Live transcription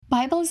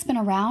Bible has been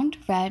around,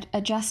 read,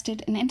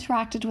 adjusted, and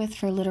interacted with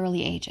for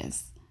literally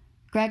ages.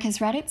 Greg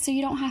has read it so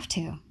you don't have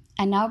to,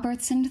 and now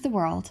births into the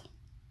world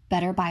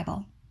Better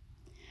Bible.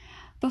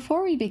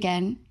 Before we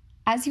begin,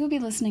 as you will be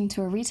listening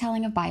to a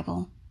retelling of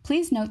Bible,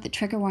 please note that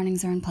trigger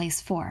warnings are in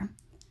place for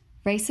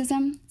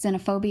racism,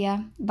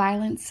 xenophobia,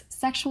 violence,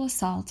 sexual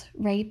assault,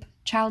 rape,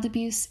 child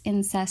abuse,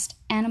 incest,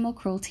 animal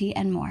cruelty,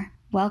 and more.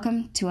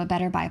 Welcome to A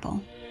Better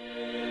Bible.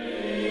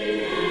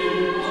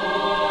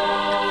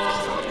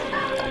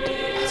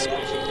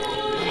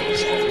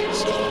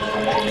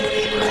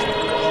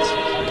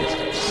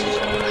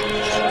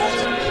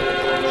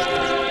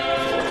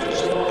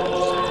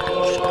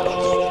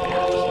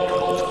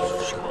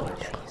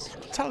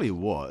 Tell you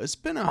what, it's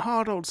been a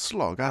hard old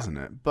slog, hasn't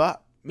it?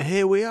 But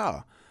here we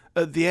are,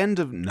 at the end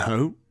of...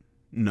 No,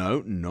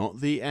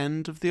 not the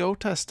end of the Old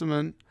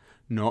Testament,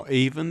 not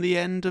even the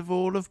end of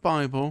all of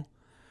Bible.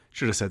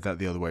 Should have said that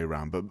the other way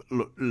around, but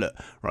look,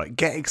 right,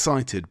 get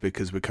excited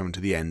because we're coming to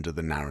the end of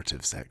the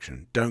narrative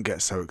section. Don't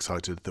get so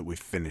excited that we've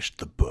finished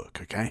the book,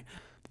 okay?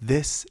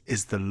 This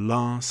is the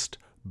last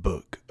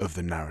book of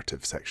the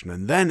narrative section,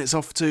 and then it's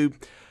off to...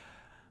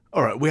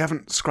 Alright, we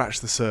haven't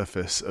scratched the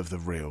surface of the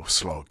real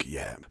slog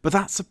yet, but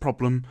that's a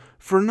problem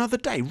for another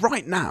day.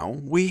 Right now,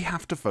 we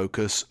have to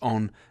focus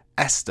on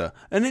Esther,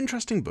 an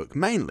interesting book,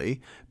 mainly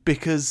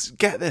because,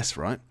 get this,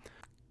 right,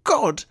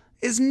 God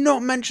is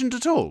not mentioned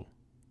at all.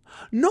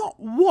 Not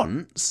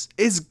once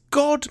is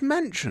God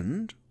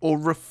mentioned or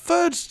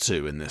referred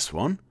to in this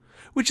one,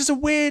 which is a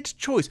weird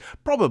choice.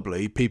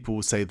 Probably people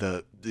will say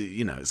that,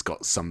 it's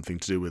got something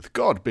to do with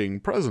God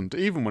being present,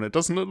 even when it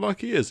doesn't look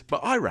like he is.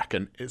 But I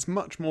reckon it's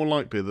much more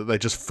likely that they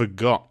just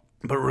forgot.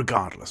 But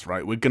regardless,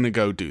 right, we're going to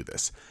go do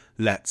this.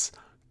 Let's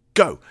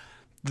go.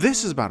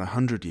 This is about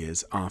 100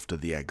 years after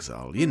the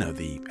exile. You know,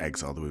 the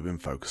exile that we've been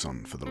focused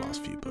on for the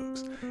last few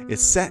books.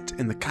 It's set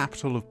in the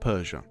capital of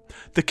Persia.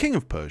 The king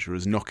of Persia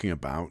is knocking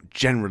about,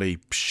 generally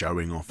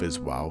showing off his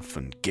wealth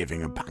and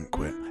giving a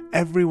banquet.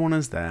 Everyone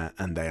is there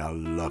and they are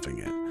loving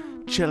it.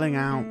 Chilling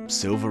out,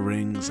 silver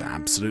rings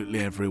absolutely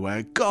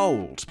everywhere,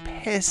 gold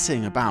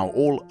pissing about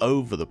all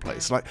over the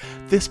place. Like,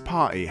 this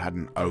party had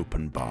an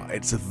open bar.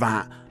 It's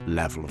that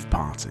level of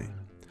party.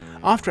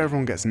 After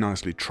everyone gets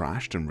nicely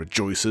trashed and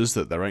rejoices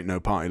that there ain't no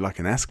party like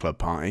an S-Club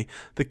party,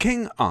 the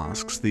king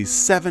asks these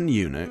 7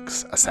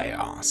 eunuchs, I say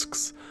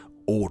asks,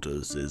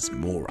 orders is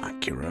more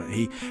accurate,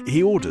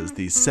 he orders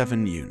these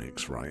 7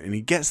 eunuchs, right, and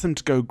he gets them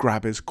to go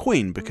grab his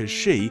queen because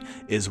she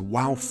is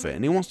wow fit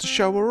and he wants to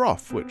show her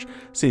off, which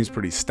seems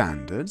pretty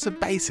standard. So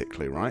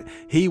basically, right,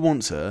 he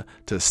wants her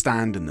to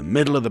stand in the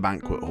middle of the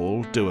banquet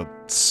hall, do a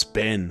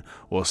spin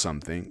or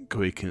something,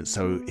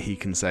 so he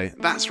can say,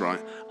 that's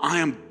right, I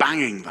am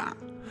banging that.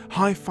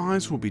 High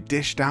fives will be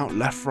dished out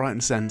left, right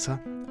and centre.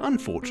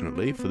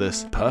 Unfortunately, for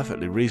this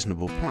perfectly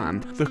reasonable plan,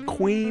 the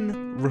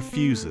Queen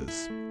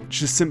refuses.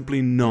 She's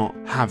simply not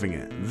having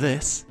it.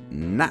 This,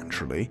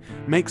 naturally,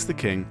 makes the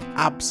king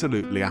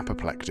absolutely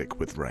apoplectic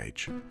with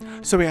rage.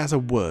 So he has a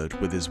word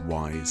with his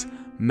wise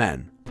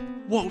men.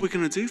 What are we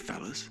going to do,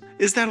 fellas?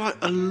 Is there like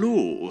a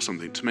law or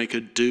something to make her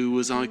do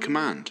as I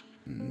command?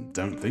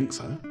 Don't think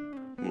so.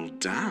 Well,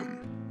 damn.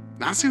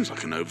 That seems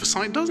like an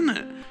oversight, doesn't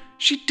it?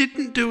 She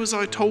didn't do as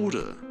I told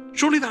her.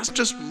 Surely that's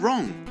just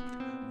wrong.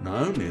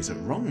 Not only is it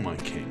wrong, my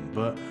king,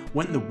 but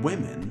when the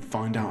women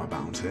find out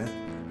about it,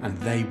 and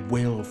they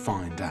will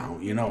find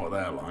out, you know what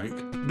they're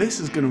like, this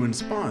is going to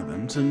inspire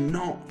them to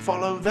not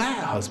follow their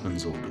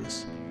husband's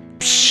orders.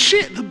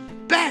 Shit the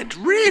bed,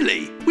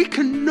 really? We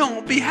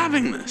cannot be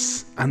having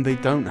this. And they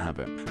don't have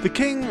it. The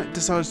king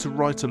decides to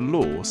write a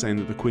law saying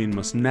that the queen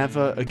must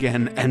never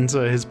again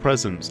enter his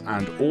presence,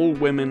 and all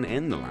women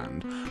in the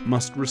land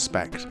must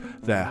respect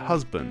their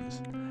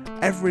husbands.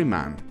 Every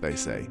man, they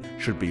say,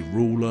 should be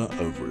ruler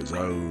over his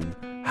own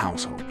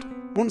household.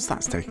 Once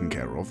that's taken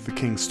care of, the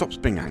king stops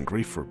being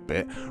angry for a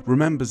bit,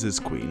 remembers his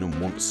queen and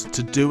wants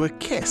to do a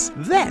kiss.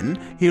 Then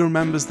he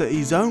remembers that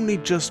he's only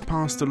just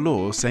passed a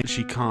law saying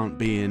she can't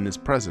be in his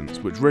presence,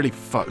 which really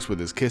fucks with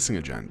his kissing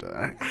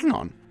agenda. Hang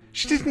on,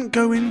 she didn't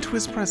go into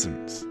his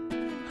presence.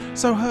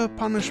 So her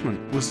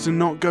punishment was to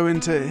not go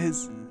into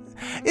his...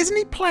 Isn't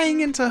he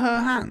playing into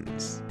her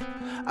hands?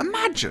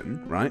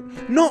 Imagine, right,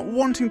 not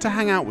wanting to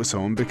hang out with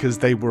someone because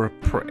they were a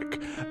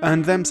prick,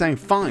 and them saying,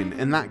 fine,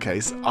 in that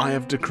case, I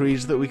have decreed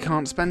that we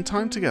can't spend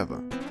time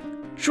together.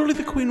 Surely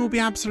the queen will be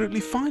absolutely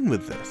fine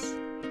with this.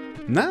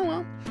 Now,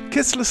 well,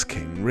 Kissless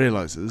King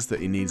realises that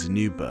he needs a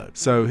new bird,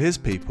 so his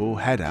people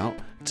head out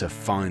to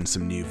find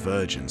some new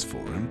virgins for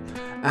him,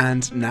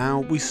 and now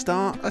we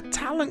start a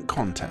talent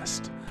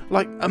contest,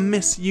 like a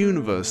Miss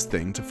Universe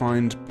thing to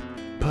find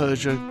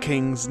Persia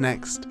King's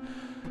next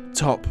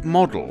top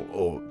model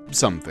or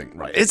something,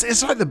 right?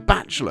 It's like The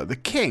Bachelor. The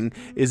king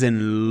is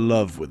in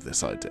love with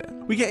this idea.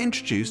 We get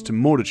introduced to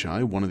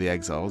Mordecai, one of the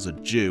exiles, a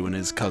Jew, and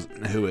his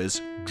cousin, who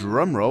is,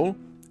 drumroll,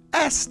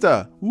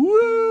 Esther.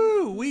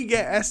 Woo! We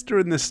get Esther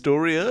in this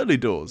story early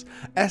doors.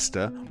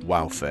 Esther,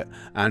 wow fit,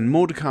 and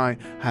Mordecai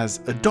has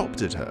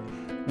adopted her.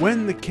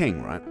 When the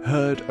king, right,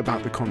 heard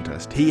about the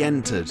contest, he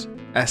entered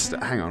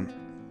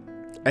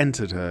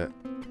her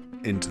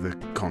into the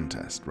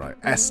contest, right?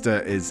 Esther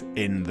is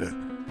in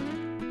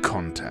the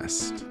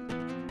contest.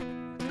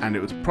 And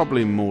it was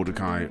probably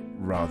Mordecai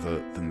rather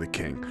than the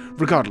king.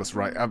 Regardless,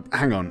 right,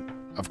 hang on,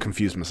 I've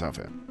confused myself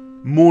here.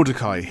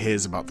 Mordecai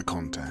hears about the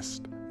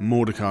contest.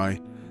 Mordecai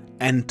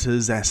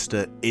enters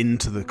Esther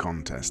into the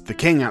contest. The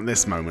king at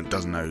this moment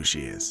doesn't know who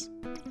she is.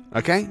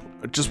 Okay?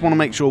 I just want to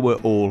make sure we're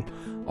all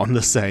on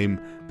the same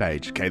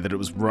page, okay? That it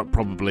was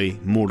probably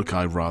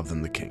Mordecai rather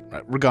than the king.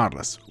 Right?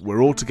 Regardless,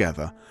 we're all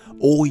together.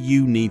 All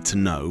you need to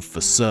know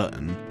for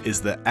certain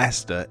is that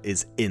Esther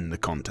is in the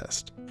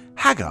contest.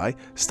 Haggai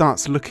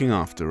starts looking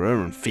after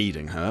her and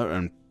feeding her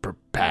and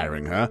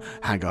preparing her.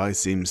 Haggai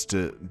seems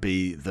to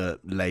be the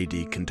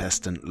lady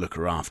contestant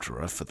looker after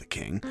her for the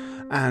king,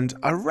 and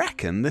I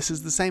reckon this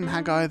is the same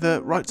Haggai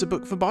that writes a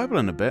book for Bible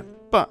in a bit.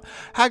 But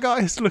Haggai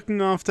is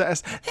looking after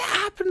Esther. It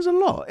happens a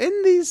lot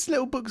in these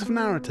little books of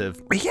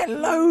narrative. We get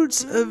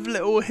loads of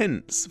little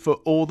hints for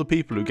all the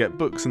people who get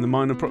books in the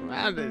minor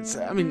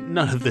and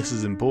none of this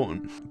is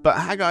important. But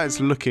Haggai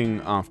is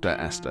looking after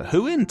Esther,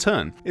 who in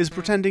turn is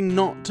pretending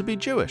not to be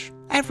Jewish.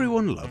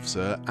 Everyone loves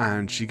her,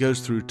 and she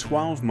goes through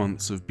 12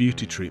 months of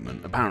beauty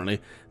treatment. Apparently,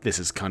 this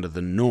is kind of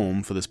the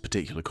norm for this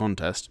particular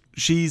contest.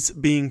 She's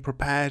being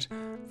prepared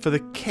for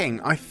the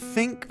king. I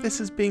think this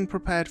is being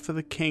prepared for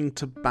the king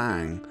to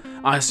bang.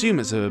 I assume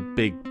it's a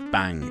big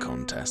bang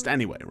contest.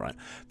 Anyway, right.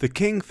 The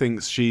king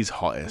thinks she's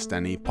hottest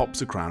and he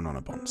pops a crown on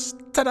her bonds.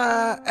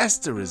 Ta-da!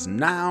 Esther is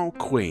now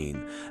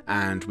queen.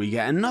 And we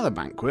get another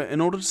banquet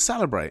in order to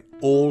celebrate.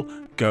 All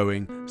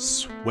going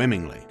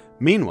swimmingly.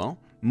 Meanwhile,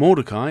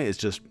 Mordecai is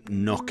just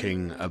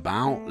knocking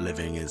about,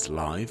 living his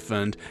life,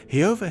 and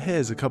he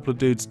overhears a couple of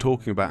dudes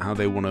talking about how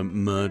they want to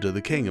murder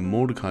the king, and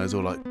Mordecai is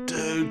all like,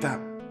 dude, that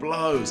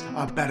blows,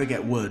 I better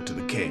get word to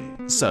the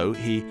king. So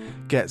he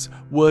gets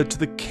word to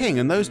the king,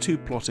 and those two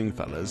plotting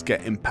fellas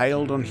get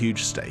impaled on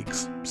huge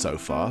stakes. So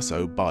far,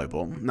 so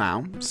Bible.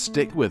 Now,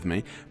 stick with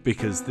me,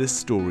 because this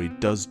story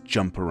does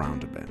jump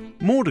around a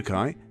bit.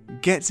 Mordecai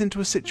gets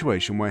into a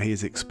situation where he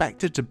is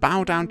expected to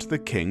bow down to the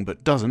king,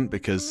 but doesn't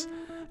because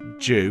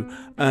Jew,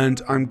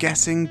 and I'm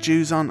guessing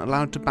Jews aren't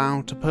allowed to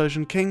bow to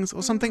Persian kings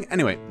or something.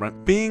 Anyway, right,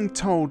 being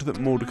told that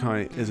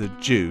Mordecai is a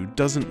Jew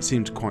doesn't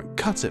seem to quite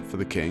cut it for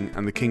the king,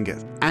 and the king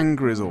gets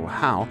angry as all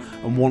hell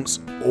and wants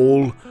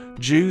all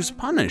Jews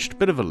punished.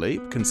 Bit of a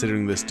leap,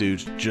 considering this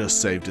dude just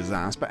saved his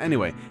ass, but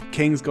anyway,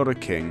 king's got a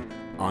king,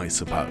 I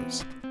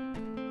suppose.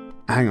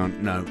 Hang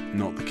on, no,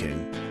 not the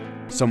king.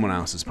 Someone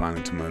else is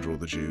planning to murder all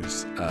the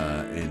Jews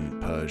in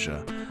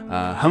Persia.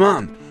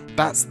 Haman,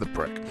 that's the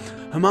prick.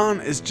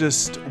 Haman is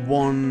just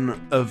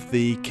one of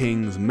the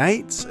king's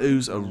mates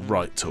who's a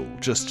right tool,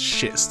 just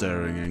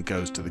shit-stirring, and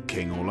goes to the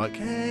king all like,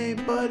 hey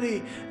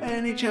buddy,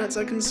 any chance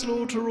I can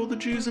slaughter all the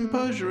Jews in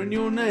Persia in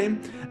your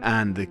name?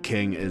 And the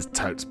king is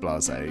totes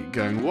blasé,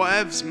 going,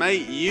 whatevs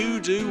mate,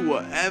 you do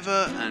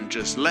whatever and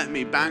just let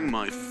me bang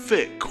my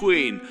fit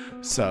queen.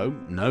 So,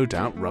 no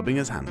doubt rubbing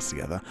his hands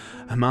together,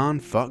 Haman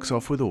fucks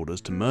off with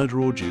orders to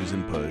murder all Jews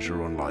in Persia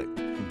on like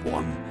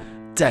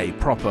one day,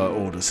 proper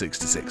Order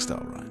 66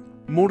 style, right?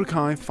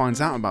 Mordecai finds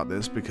out about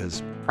this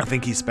because I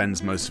think he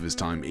spends most of his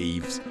time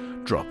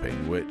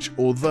eavesdropping, which,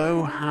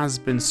 although has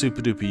been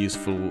super duper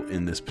useful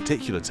in this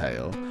particular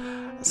tale,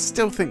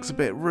 still thinks a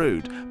bit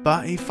rude.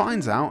 But he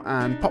finds out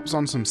and pops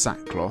on some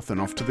sackcloth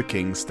and off to the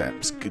king's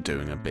steps,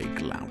 doing a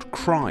big loud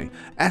cry.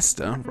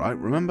 Esther, right,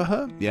 remember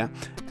her? Yeah.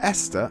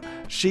 Esther,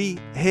 she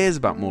hears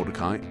about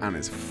Mordecai and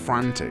is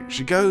frantic.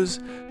 She goes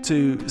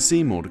to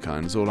see Mordecai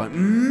and is all like,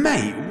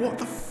 mate, what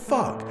the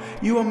fuck?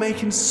 You are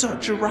making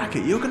such a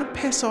racket. You're going to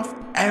piss off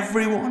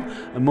everyone?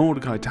 And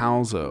Mordecai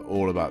tells her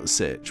all about the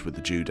sitch with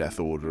the Jew death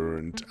order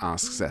and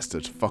asks Esther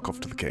to fuck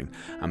off to the king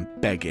and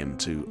beg him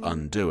to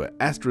undo it.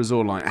 Esther is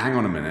all like, hang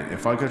on a minute,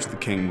 if I go to the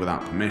king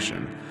without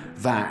permission,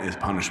 that is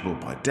punishable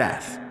by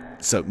death.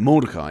 So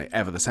Mordecai,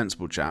 ever the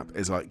sensible chap,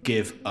 is like,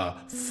 give a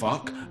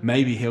fuck.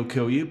 Maybe he'll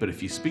kill you, but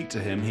if you speak to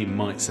him, he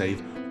might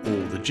save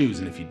all the Jews.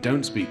 And if you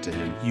don't speak to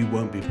him, you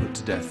won't be put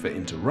to death for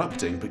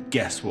interrupting. But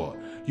guess what?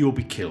 You'll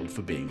be killed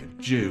for being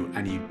a Jew,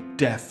 and you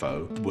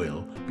defo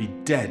will be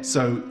dead.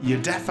 So you're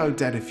defo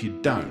dead if you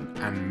don't,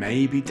 and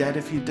maybe dead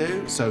if you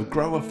do. So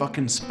grow a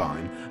fucking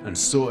spine and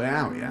sort it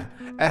out, yeah?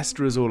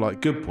 Esther is all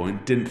like, good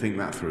point, didn't think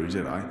that through,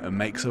 did I? And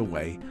makes her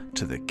way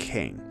to the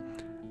king.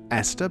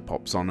 Esther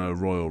pops on her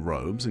royal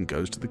robes and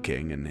goes to the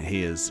king, and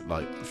he is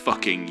like,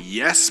 fucking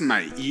yes,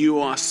 mate, you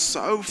are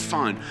so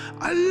fine.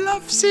 I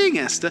love seeing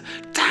Esther.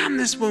 Damn,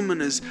 this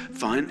woman is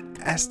fine.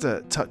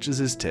 Esther touches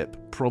his tip,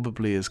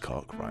 probably his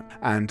cock, right?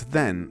 And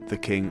then the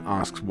king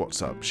asks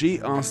what's up. She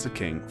asks the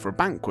king for a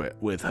banquet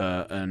with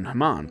her and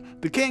Haman.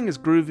 The king is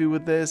groovy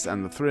with this,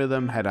 and the three of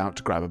them head out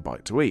to grab a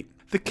bite to eat.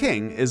 The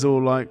king is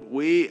all like,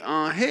 we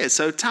are here,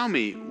 so tell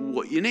me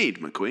what you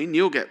need, my queen.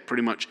 You'll get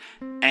pretty much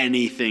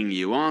anything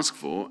you ask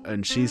for.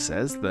 And she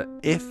says that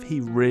if he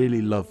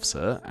really loves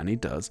her, and he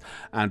does,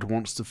 and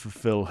wants to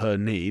fulfill her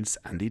needs,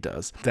 and he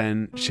does,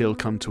 then she'll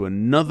come to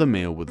another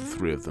meal with the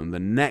three of them the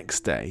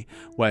next day,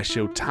 where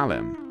she'll tell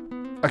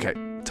him, okay,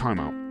 time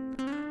out.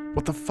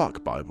 What the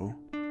fuck, Bible?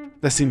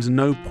 There seems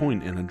no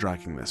point in her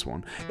dragging this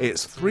one.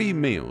 It's 3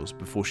 meals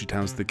before she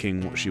tells the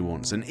king what she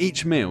wants, and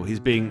each meal he's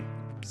being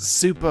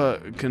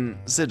super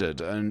considered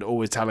and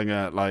always telling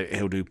her like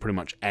he'll do pretty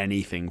much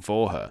anything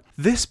for her.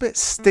 This bit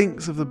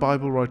stinks of the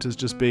Bible writers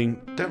just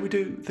being, don't we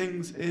do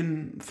things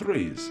in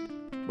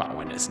 3s? Well,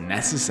 when it's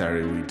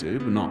necessary we do,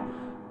 but not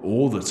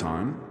all the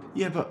time.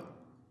 Yeah, but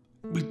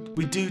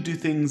we do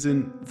things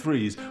in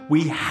 3s.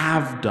 We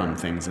have done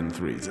things in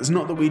 3s. It's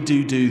not that we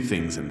do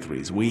things in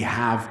 3s. We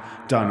have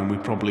done, and we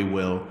probably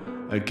will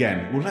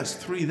again. Well, let's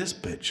 3 this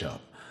bitch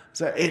up.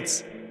 So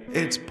it's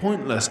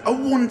pointless. I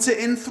want it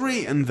in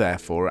 3, and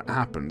therefore it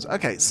happens.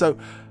 Okay, so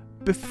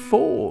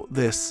before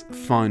this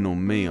final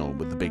meal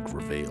with the big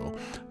reveal,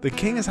 the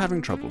king is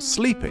having trouble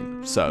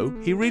sleeping, so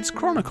he reads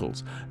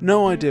Chronicles.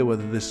 No idea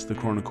whether this is the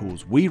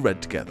Chronicles we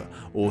read together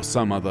or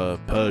some other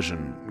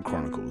Persian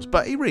Chronicles,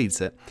 but he reads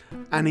it,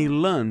 and he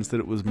learns that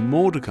it was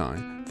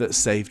Mordecai that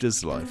saved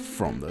his life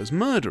from those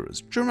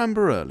murderers. Do you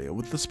remember earlier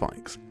with the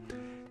spikes?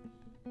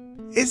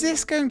 Is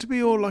this going to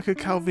be all like a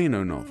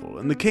Calvino novel,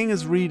 and the king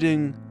is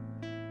reading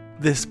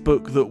this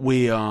book that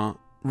we are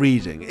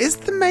reading? Is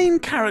the main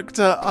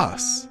character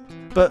us?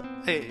 But,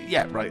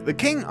 yeah, right, the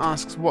king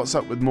asks what's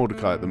up with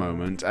Mordecai at the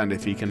moment and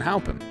if he can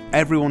help him.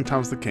 Everyone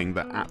tells the king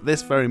that at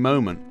this very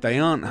moment, they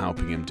aren't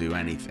helping him do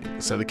anything,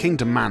 so the king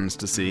demands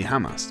to see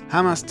Hamas.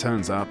 Hamas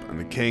turns up and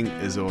the king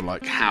is all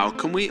like, how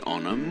can we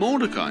honour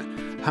Mordecai?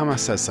 Hamas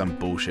says some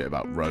bullshit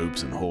about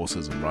robes and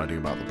horses and riding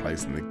about the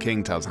place, and the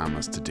king tells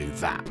Hamas to do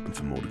that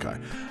for Mordecai.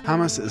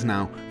 Hamas is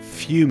now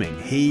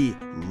fuming. He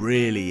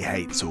really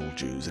hates all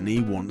Jews and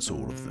he wants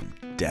all of them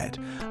dead.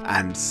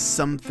 And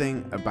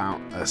something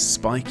about a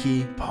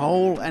spiky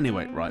pole.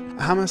 Anyway, right.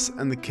 Hamas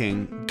and the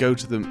king go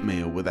to the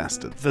meal with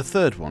Esther, the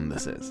third one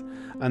this is.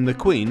 And the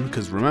queen,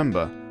 because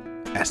remember,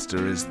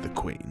 Esther is the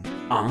queen,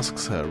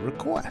 asks her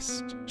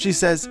request. She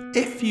says,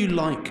 if you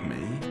like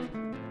me,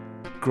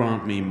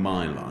 grant me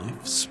my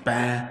life,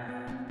 spare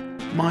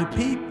my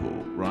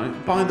people,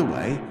 right? By the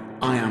way,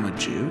 I am a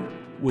Jew.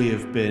 We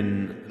have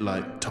been,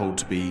 told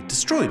to be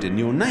destroyed in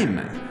your name,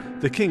 mate.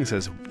 The king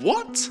says,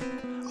 what?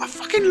 I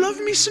fucking love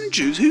me some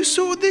Jews. Who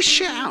sorted this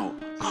shit out?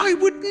 I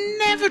would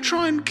never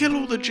try and kill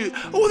all the Jews.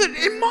 Oh,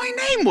 in my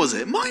name, was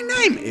it? My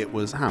name? It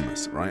was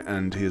Hamas, right?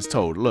 And he is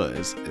told, look,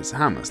 it's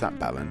Hamas, that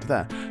bell end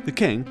there. The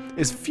king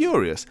is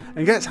furious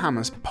and gets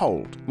Hamas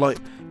poled,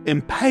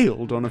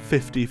 impaled on a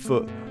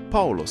 50-foot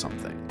pole or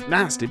something.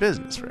 Nasty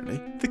business,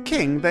 really. The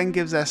king then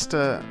gives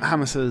Esther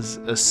Hamas's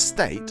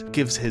estate,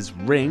 gives his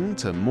ring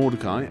to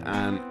Mordecai,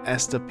 and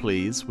Esther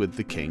pleads with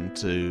the king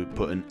to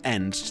put an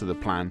end to the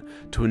plan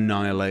to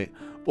annihilate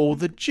all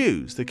the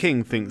Jews. The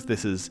king thinks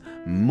this is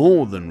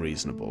more than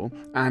reasonable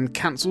and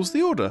cancels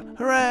the order.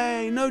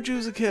 Hooray! No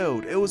Jews are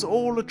killed. It was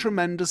all a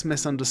tremendous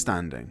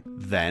misunderstanding.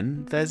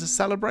 Then there's a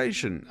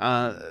celebration.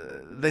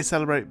 They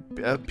celebrate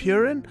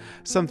Purim,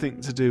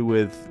 something to do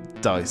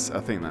with dice. I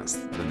think that's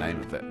the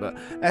name of it. But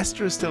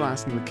Esther is still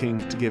asking the king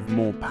to give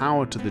more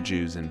power to the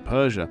Jews in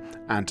Persia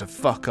and to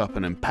fuck up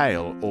and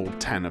impale all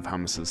 10 of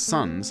Hamas's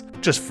sons,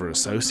 just for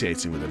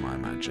associating with him, I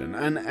imagine.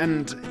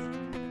 And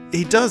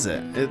he does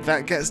it.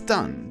 That gets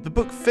done. The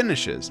book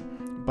finishes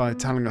by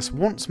telling us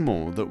once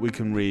more that we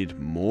can read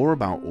more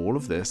about all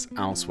of this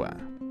elsewhere.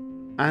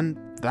 And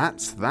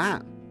that's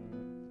that.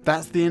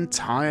 That's the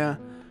entire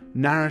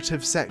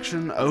narrative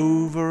section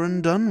over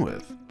and done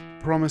with.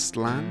 Promised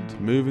land,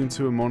 moving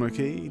to a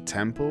monarchy,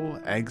 temple,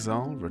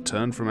 exile,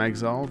 return from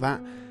exile.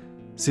 That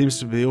seems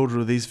to be the order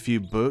of these few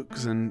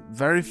books, and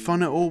very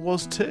fun it all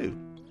was too.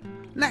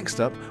 Next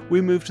up, we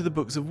move to the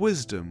Books of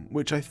Wisdom,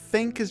 which I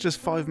think is just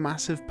 5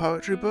 massive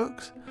poetry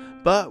books.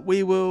 But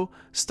we will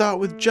start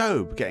with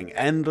Job getting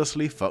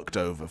endlessly fucked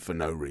over for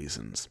no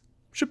reasons.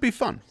 Should be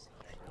fun.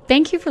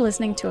 Thank you for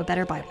listening to A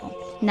Better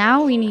Bible.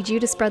 Now we need you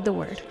to spread the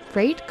word.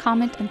 Rate,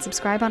 comment, and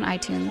subscribe on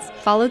iTunes.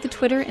 Follow the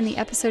Twitter in the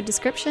episode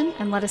description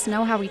and let us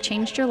know how we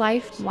changed your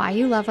life, why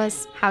you love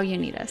us, how you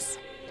need us.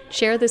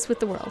 Share this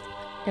with the world.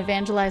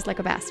 Evangelize like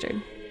a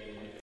bastard.